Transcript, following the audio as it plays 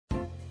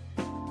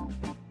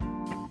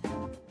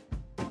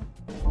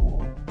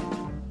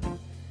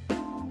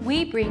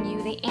we bring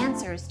you the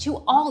answers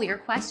to all your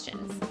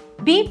questions.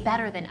 Be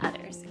better than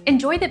others.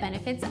 Enjoy the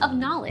benefits of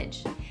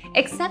knowledge.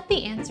 Accept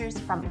the answers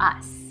from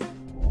us.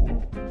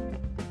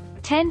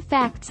 10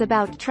 facts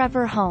about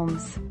Trevor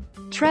Holmes.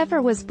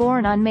 Trevor was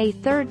born on May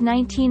 3,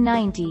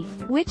 1990,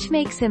 which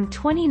makes him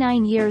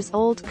 29 years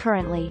old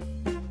currently.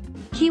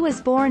 He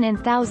was born in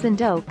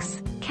Thousand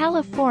Oaks,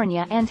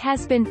 California and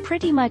has been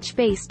pretty much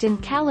based in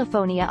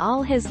California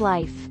all his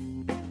life.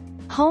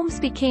 Holmes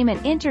became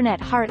an internet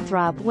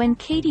heartthrob when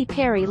Katy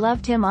Perry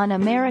loved him on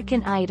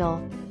American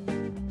Idol.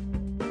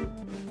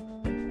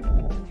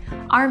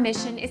 Our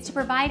mission is to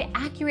provide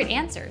accurate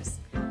answers.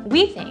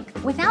 We think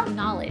without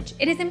knowledge,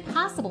 it is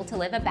impossible to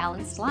live a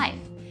balanced life.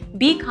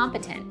 Be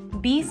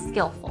competent, be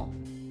skillful.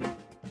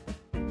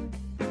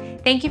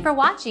 Thank you for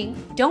watching.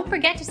 Don't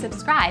forget to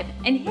subscribe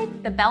and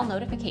hit the bell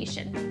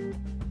notification.